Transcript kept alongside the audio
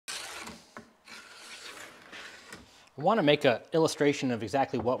I want to make an illustration of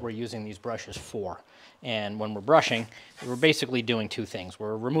exactly what we're using these brushes for. And when we're brushing, we're basically doing two things.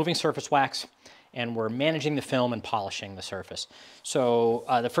 We're removing surface wax and we're managing the film and polishing the surface. So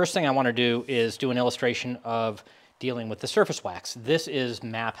the first thing I want to do is do an illustration of dealing with the surface wax. This is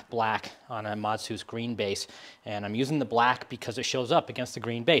MAP Black on a Modsus green base, and I'm using the black because it shows up against the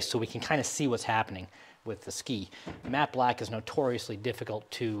green base so we can kind of see what's happening with the ski. MAP Black is notoriously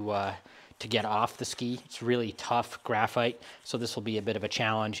difficult to get off the ski. It's really tough graphite, so this will be a bit of a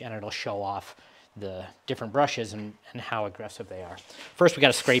challenge, and it'll show off the different brushes and how aggressive they are. First, we got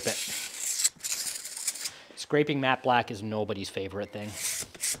to scrape it. Scraping MAP Black is nobody's favorite thing.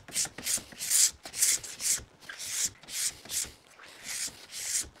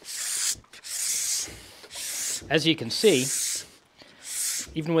 As you can see,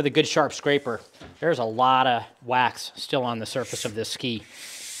 even with a good sharp scraper, there's a lot of wax still on the surface of this ski.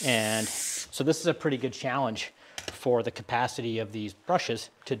 And so this is a pretty good challenge for the capacity of these brushes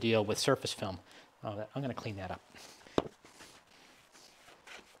to deal with surface film. I'm going to clean that up.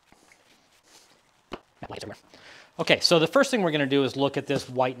 Okay, so the first thing we're going to do is look at this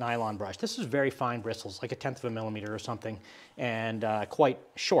white nylon brush. This is very fine bristles, like 1/10 of a millimeter or something, and quite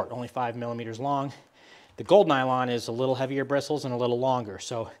short, only 5 millimeters long. The gold nylon is a little heavier bristles and a little longer,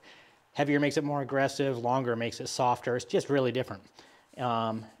 so heavier makes it more aggressive, longer makes it softer. It's just really different.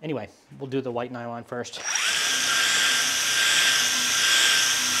 Anyway, we'll do the white nylon first.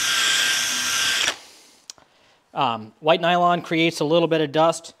 White nylon creates a little bit of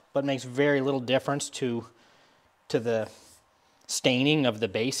dust, but makes very little difference to the staining of the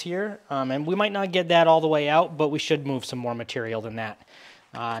base here. And we might not get that all the way out, but we should move some more material than that.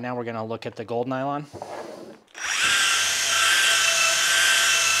 Now we're going to look at the gold nylon.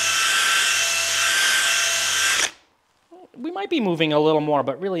 We might be moving a little more,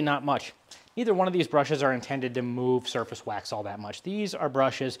 but really not much. Neither one of these brushes are intended to move surface wax all that much. These are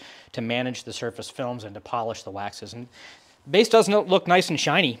brushes to manage the surface films and to polish the waxes. And the base doesn't look nice and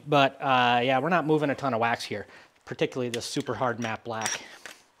shiny, but yeah, we're not moving a ton of wax here, particularly this super hard MAP Black.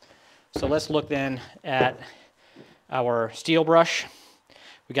 So let's look then at our steel brush.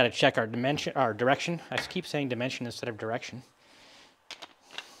 We got to check our dimension, our direction. I keep saying dimension instead of direction.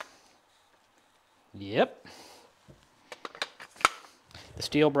 Yep. The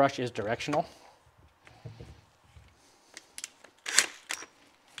steel brush is directional.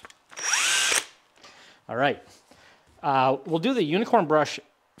 All right. We'll do the unicorn brush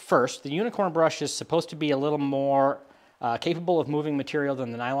first. The unicorn brush is supposed to be a little more capable of moving material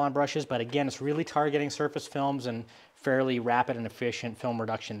than the nylon brushes, but again, it's really targeting surface films and fairly rapid and efficient film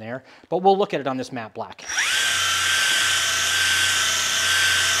reduction there. But we'll look at it on this MAP Black.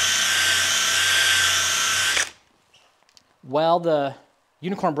 While the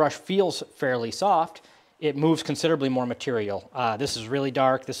unicorn brush feels fairly soft, it moves considerably more material. This is really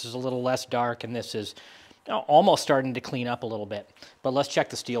dark, this is a little less dark, and this is almost starting to clean up a little bit. But let's check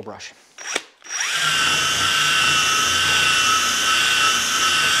the steel brush.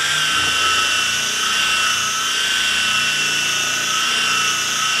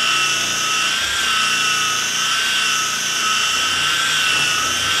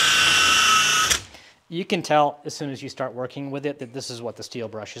 You can tell as soon as you start working with it that this is what the steel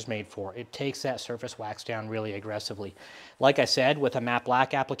brush is made for. It takes that surface wax down really aggressively. Like I said, with a MAP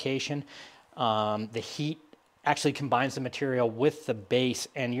Black application, the heat actually combines the material with the base,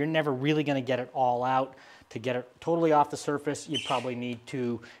 and you're never really going to get it all out. To get it totally off the surface, you'd probably need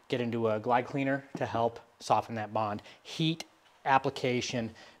to get into a glide cleaner to help soften that bond. Heat application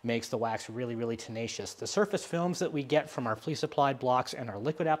makes the wax really, really tenacious. The surface films that we get from our fleece applied blocks and our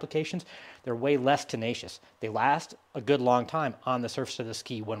liquid applications, they're way less tenacious. They last a good long time on the surface of the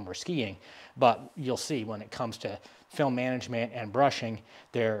ski when we're skiing, but you'll see when it comes to film management and brushing,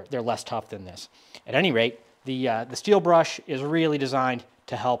 they're less tough than this. At any rate, the steel brush is really designed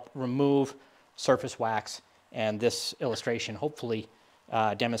to help remove surface wax, and this illustration hopefully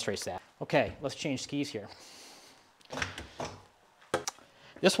demonstrates that. Okay, let's change skis here.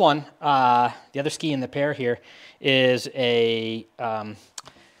 This one, the other ski in the pair here, is a about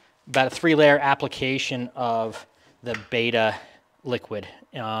a 3-layer application of the Beta liquid.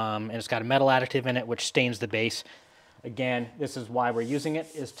 And it's got a metal additive in it which stains the base. Again, this is why we're using it,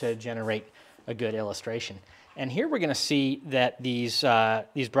 is to generate a good illustration. And here we're going to see that these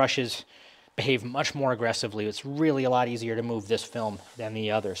brushes behave much more aggressively. It's really a lot easier to move this film than the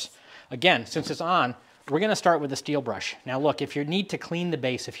others. Again, since it's on, we're going to start with the steel brush. Now look, if you need to clean the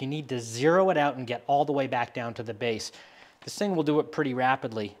base, if you need to zero it out and get all the way back down to the base, this thing will do it pretty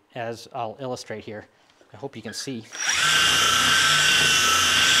rapidly, as I'll illustrate here. I hope you can see.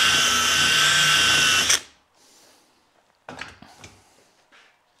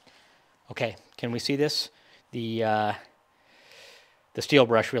 Okay, can we see this? The steel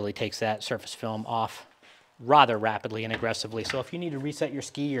brush really takes that surface film off rather rapidly and aggressively. So if you need to reset your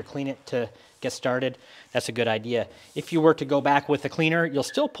ski or clean it to get started, that's a good idea. If you were to go back with the cleaner, you'll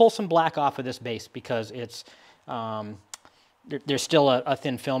still pull some black off of this base because it's there's still a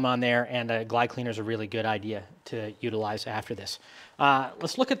thin film on there, and a glide cleaner is a really good idea to utilize after this.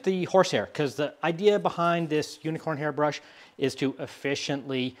 Let's look at the horsehair, because the idea behind this unicorn hair brush is to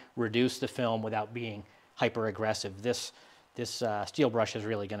efficiently reduce the film without being hyper aggressive. This steel brush is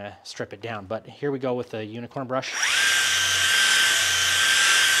really going to strip it down. But here we go with the unicorn brush.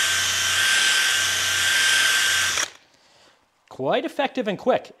 Quite effective and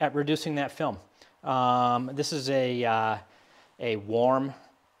quick at reducing that film. This is a warm,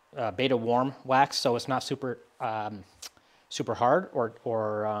 beta warm wax, so it's not super super hard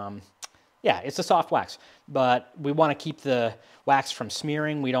yeah, it's a soft wax. But we want to keep the wax from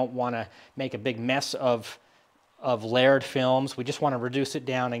smearing. We don't want to make a big mess of layered films. We just want to reduce it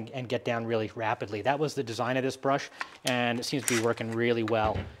down and get down really rapidly. That was the design of this brush, and it seems to be working really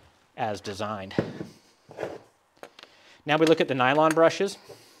well as designed. Now we look at the nylon brushes.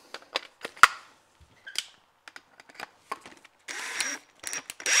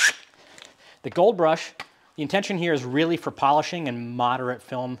 The gold brush, the intention here is really for polishing and moderate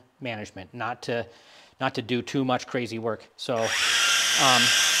film management, not to do too much crazy work. So I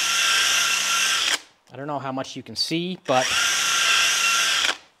don't know how much you can see, but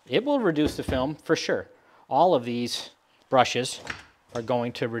it will reduce the film for sure. All of these brushes are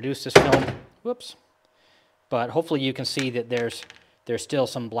going to reduce this film. Whoops. But hopefully you can see that there's still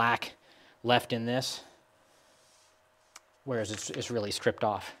some black left in this, whereas it's really stripped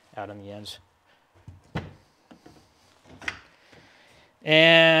off out on the ends.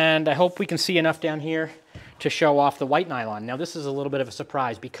 And I hope we can see enough down here to show off the white nylon. Now this is a little bit of a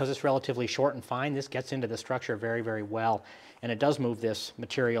surprise because it's relatively short and fine. This gets into the structure very, very well, and it does move this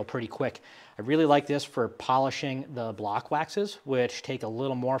material pretty quick. I really like this for polishing the block waxes, which take a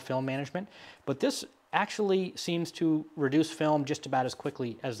little more film management, but this actually seems to reduce film just about as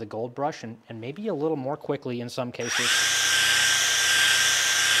quickly as the gold brush, and maybe a little more quickly in some cases.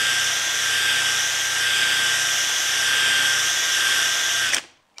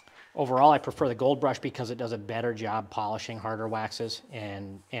 Overall, I prefer the gold brush because it does a better job polishing harder waxes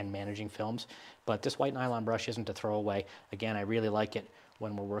and managing films. But this white nylon brush isn't a throwaway. Again, I really like it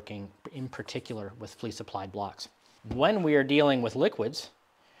when we're working in particular with fleece applied blocks. When we are dealing with liquids,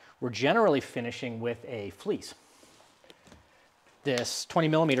 we're generally finishing with a fleece. This 20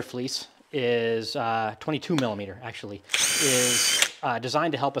 millimeter fleece is 22 millimeter actually, is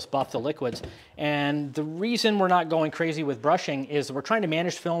designed to help us buff the liquids. And the reason we're not going crazy with brushing is we're trying to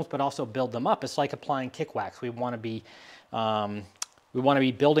manage films but also build them up. It's like applying kick wax. We want to be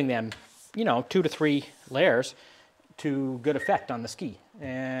building them, you know, 2 to 3 layers to good effect on the ski.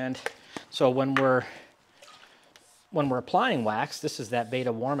 And so when we're applying wax, this is that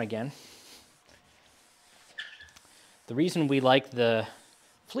beta warm again. The reason we like the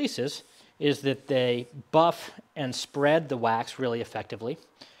fleeces is that they buff and spread the wax really effectively.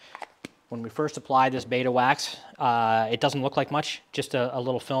 When we first apply this beta wax, it doesn't look like much, just a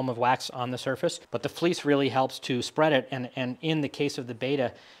little film of wax on the surface, but the fleece really helps to spread it, and in the case of the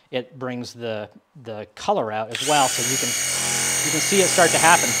beta, it brings the color out as well, so you can see it start to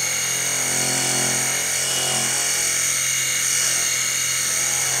happen.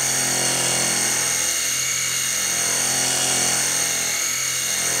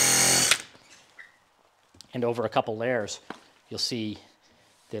 And over a couple layers, you'll see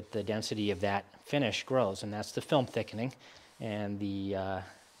that the density of that finish grows, and that's the film thickening and the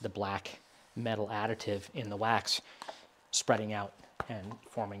black metal additive in the wax spreading out and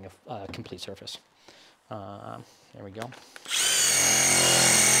forming a complete surface. There we go.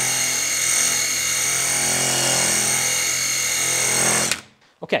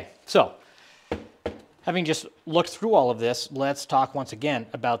 Okay, so having just looked through all of this, let's talk once again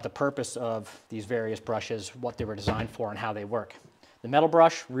about the purpose of these various brushes, what they were designed for, and how they work. The metal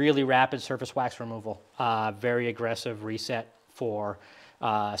brush, really rapid surface wax removal, very aggressive reset for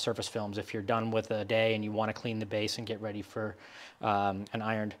surface films. If you're done with a day and you want to clean the base and get ready for an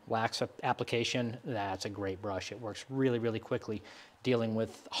ironed wax application, that's a great brush. It works really, really quickly. Dealing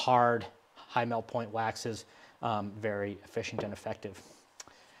with hard, high melt point waxes, very efficient and effective.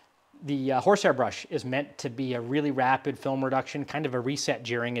 The horsehair brush is meant to be a really rapid film reduction, kind of a reset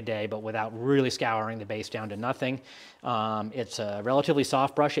during a day, but without really scouring the base down to nothing. It's a relatively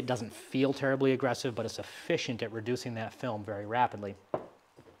soft brush. It doesn't feel terribly aggressive, but it's efficient at reducing that film very rapidly.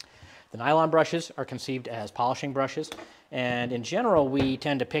 The nylon brushes are conceived as polishing brushes, And in general, we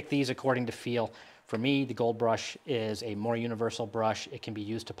tend to pick these according to feel. For me, the Gold Brush is a more universal brush. It can be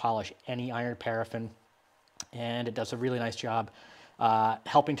used to polish any iron paraffin, and it does a really nice job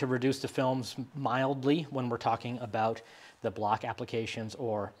helping to reduce the films mildly when we're talking about the block applications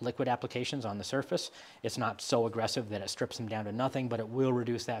or liquid applications on the surface. It's not so aggressive that it strips them down to nothing, but it will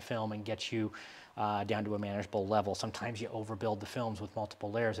reduce that film and get you down to a manageable level. Sometimes you overbuild the films with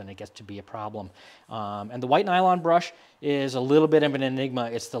multiple layers and it gets to be a problem. And the white nylon brush is a little bit of an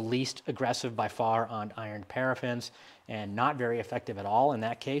enigma. It's the least aggressive by far on ironed paraffins and not very effective at all in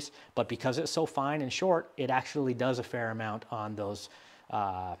that case. But because it's so fine and short, it actually does a fair amount on those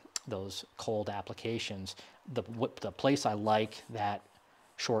cold applications. The place I like that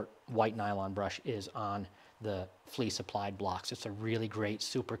short white nylon brush is on the fleece applied blocks. It's a really great,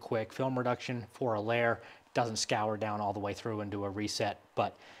 super quick film reduction for a layer. Doesn't scour down all the way through and do a reset,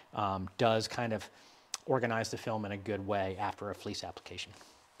 but does kind of organize the film in a good way after a fleece application.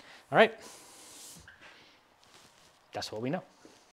 All right, that's what we know.